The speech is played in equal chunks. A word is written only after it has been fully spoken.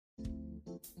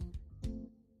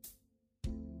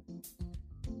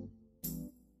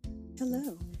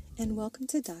Hello, and welcome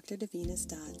to Dr. Davina's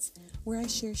Dots, where I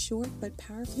share short but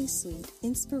powerfully sweet,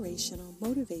 inspirational,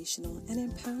 motivational, and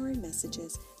empowering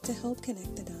messages to help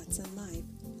connect the dots in life.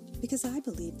 Because I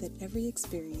believe that every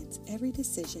experience, every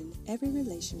decision, every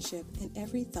relationship, and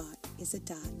every thought is a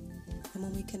dot. And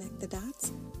when we connect the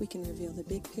dots, we can reveal the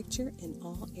big picture in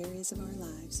all areas of our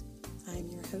lives. I am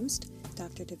your host,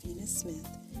 Dr. Davina Smith,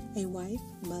 a wife,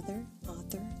 mother,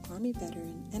 author, Army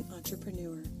veteran, and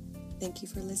entrepreneur. Thank you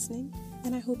for listening,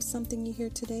 and I hope something you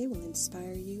hear today will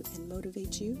inspire you and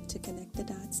motivate you to connect the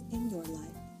dots in your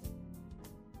life.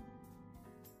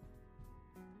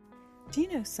 Do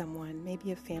you know someone,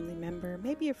 maybe a family member,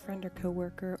 maybe a friend or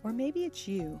coworker, or maybe it's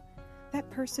you, that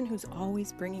person who's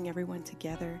always bringing everyone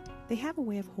together? They have a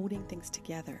way of holding things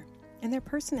together, and their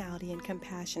personality and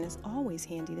compassion is always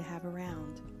handy to have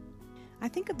around. I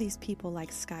think of these people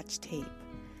like Scotch tape.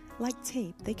 Like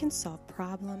tape, they can solve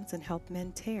problems and help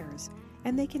mend tears,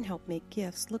 and they can help make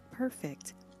gifts look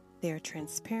perfect. They are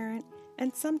transparent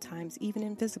and sometimes even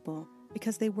invisible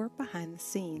because they work behind the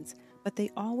scenes, but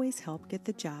they always help get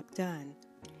the job done.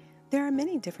 There are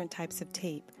many different types of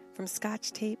tape, from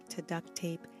Scotch tape to duct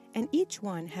tape, and each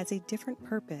one has a different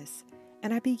purpose,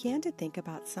 and I began to think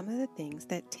about some of the things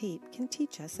that tape can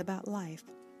teach us about life.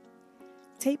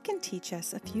 Tape can teach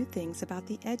us a few things about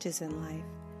the edges in life.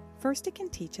 First, it can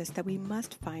teach us that we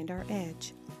must find our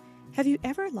edge. Have you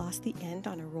ever lost the end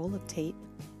on a roll of tape?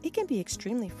 It can be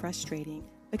extremely frustrating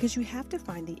because you have to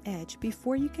find the edge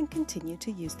before you can continue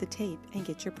to use the tape and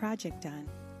get your project done.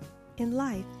 In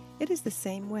life, it is the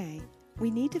same way.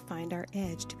 We need to find our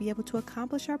edge to be able to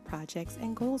accomplish our projects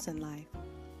and goals in life.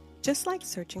 Just like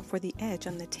searching for the edge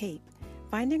on the tape,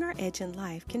 finding our edge in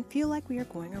life can feel like we are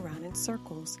going around in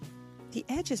circles. The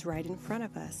edge is right in front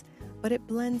of us, but it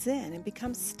blends in and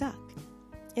becomes stuck.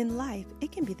 In life,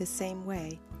 it can be the same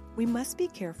way. We must be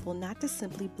careful not to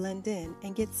simply blend in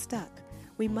and get stuck.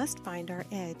 We must find our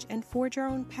edge and forge our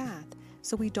own path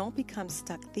so we don't become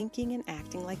stuck thinking and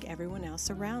acting like everyone else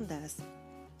around us.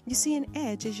 You see, an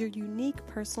edge is your unique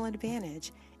personal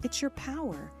advantage. It's your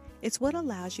power. It's what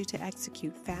allows you to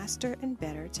execute faster and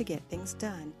better to get things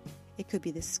done. It could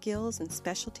be the skills and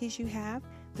specialties you have,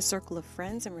 the circle of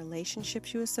friends and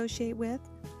relationships you associate with.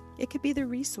 It could be the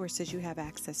resources you have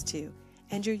access to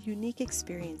and your unique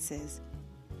experiences.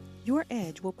 Your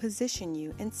edge will position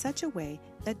you in such a way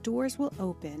that doors will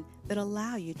open that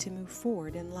allow you to move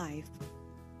forward in life.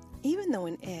 Even though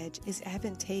an edge is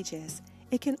advantageous,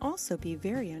 it can also be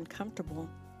very uncomfortable.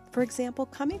 For example,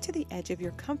 coming to the edge of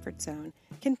your comfort zone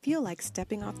can feel like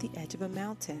stepping off the edge of a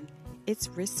mountain. It's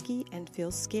risky and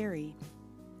feels scary.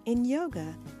 In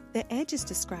yoga, the edge is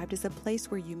described as a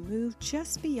place where you move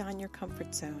just beyond your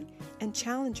comfort zone and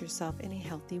challenge yourself in a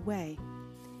healthy way.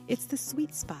 It's the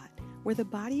sweet spot where the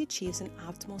body achieves an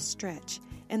optimal stretch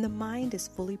and the mind is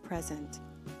fully present.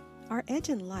 Our edge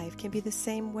in life can be the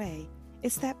same way.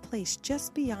 It's that place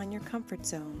just beyond your comfort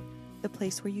zone, the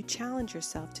place where you challenge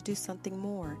yourself to do something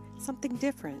more, something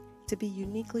different, to be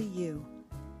uniquely you.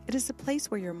 It is a place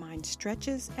where your mind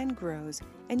stretches and grows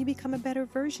and you become a better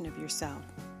version of yourself.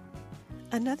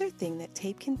 Another thing that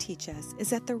tape can teach us is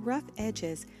that the rough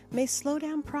edges may slow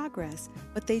down progress,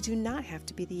 but they do not have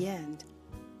to be the end.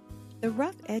 The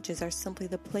rough edges are simply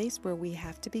the place where we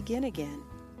have to begin again.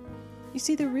 You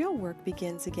see, the real work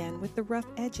begins again with the rough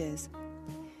edges.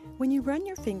 When you run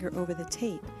your finger over the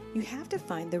tape, you have to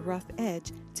find the rough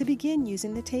edge to begin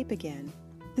using the tape again.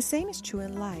 The same is true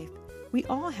in life. We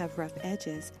all have rough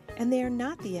edges, and they are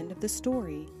not the end of the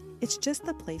story. It's just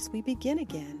the place we begin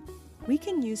again. We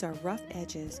can use our rough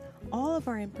edges, all of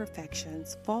our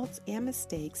imperfections, faults, and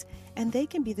mistakes, and they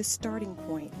can be the starting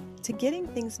point to getting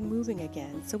things moving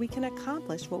again so we can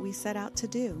accomplish what we set out to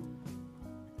do.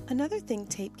 Another thing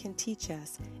tape can teach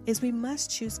us is we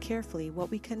must choose carefully what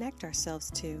we connect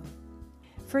ourselves to.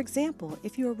 For example,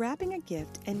 if you are wrapping a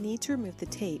gift and need to remove the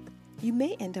tape, you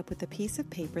may end up with a piece of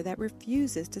paper that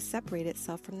refuses to separate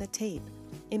itself from the tape.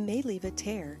 It may leave a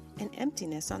tear, an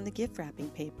emptiness on the gift wrapping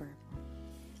paper.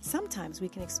 Sometimes we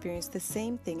can experience the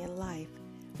same thing in life.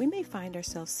 We may find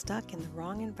ourselves stuck in the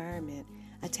wrong environment,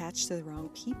 attached to the wrong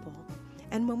people,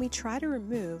 and when we try to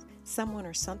remove someone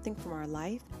or something from our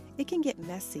life, it can get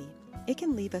messy. It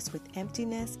can leave us with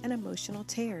emptiness and emotional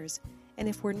tears, and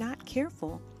if we're not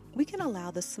careful, we can allow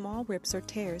the small rips or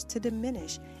tears to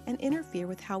diminish and interfere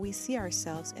with how we see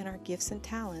ourselves and our gifts and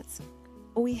talents.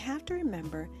 But we have to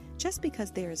remember, just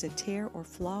because there is a tear or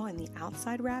flaw in the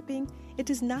outside wrapping, it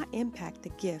does not impact the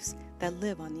gifts that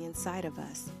live on the inside of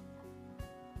us.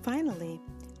 Finally,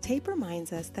 tape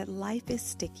reminds us that life is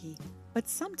sticky, but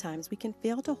sometimes we can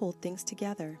fail to hold things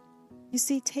together. You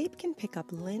see, tape can pick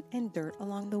up lint and dirt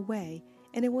along the way,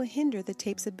 and it will hinder the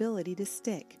tape's ability to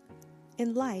stick.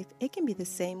 In life, it can be the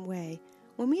same way.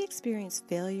 When we experience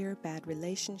failure, bad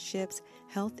relationships,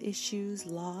 health issues,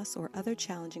 loss, or other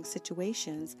challenging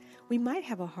situations, we might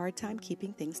have a hard time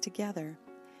keeping things together.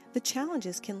 The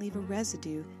challenges can leave a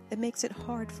residue that makes it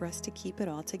hard for us to keep it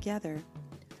all together.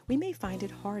 We may find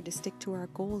it hard to stick to our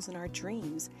goals and our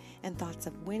dreams and thoughts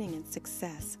of winning and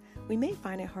success. We may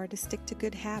find it hard to stick to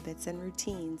good habits and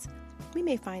routines. We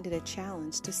may find it a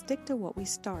challenge to stick to what we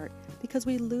start because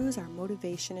we lose our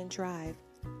motivation and drive.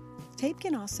 Tape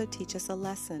can also teach us a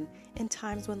lesson in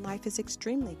times when life is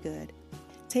extremely good.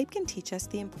 Tape can teach us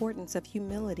the importance of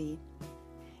humility.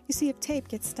 You see, if tape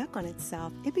gets stuck on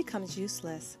itself, it becomes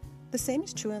useless. The same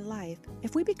is true in life.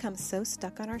 If we become so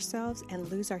stuck on ourselves and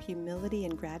lose our humility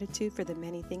and gratitude for the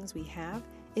many things we have,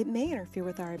 it may interfere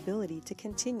with our ability to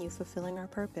continue fulfilling our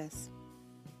purpose.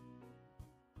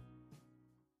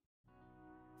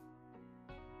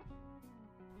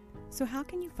 So how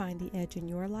can you find the edge in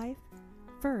your life?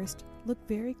 First, look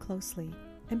very closely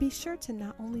and be sure to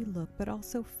not only look but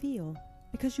also feel,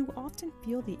 because you often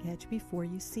feel the edge before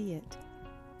you see it.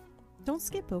 Don't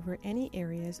skip over any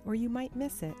areas or you might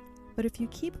miss it, but if you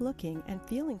keep looking and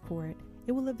feeling for it,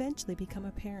 it will eventually become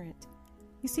apparent.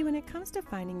 You see, when it comes to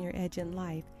finding your edge in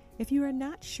life, if you are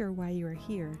not sure why you are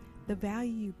here, the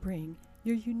value you bring,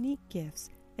 your unique gifts,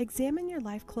 examine your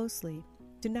life closely.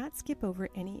 Do not skip over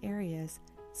any areas.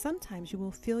 Sometimes you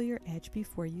will feel your edge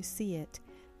before you see it.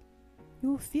 You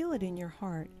will feel it in your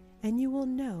heart, and you will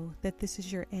know that this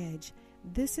is your edge.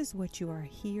 This is what you are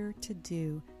here to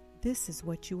do. This is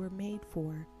what you were made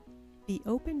for. Be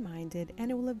open-minded, and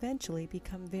it will eventually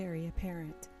become very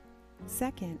apparent.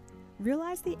 Second,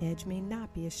 realize the edge may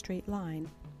not be a straight line.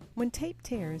 When tape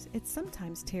tears, it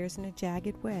sometimes tears in a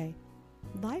jagged way.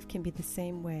 Life can be the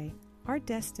same way. Our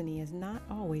destiny is not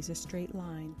always a straight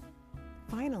line.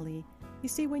 Finally, you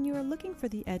see, when you are looking for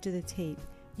the edge of the tape,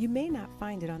 you may not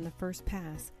find it on the first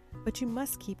pass, but you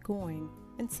must keep going,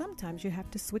 and sometimes you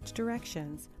have to switch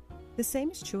directions. The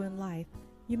same is true in life.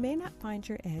 You may not find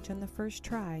your edge on the first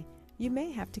try. You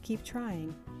may have to keep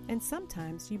trying, and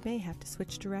sometimes you may have to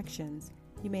switch directions.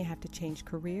 You may have to change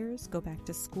careers, go back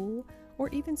to school, or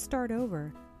even start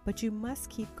over, but you must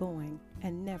keep going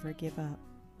and never give up.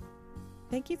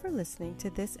 Thank you for listening to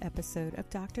this episode of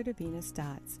Dr. Davina's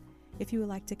Dots. If you would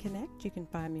like to connect, you can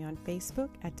find me on Facebook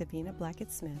at Davina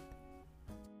Blackett Smith.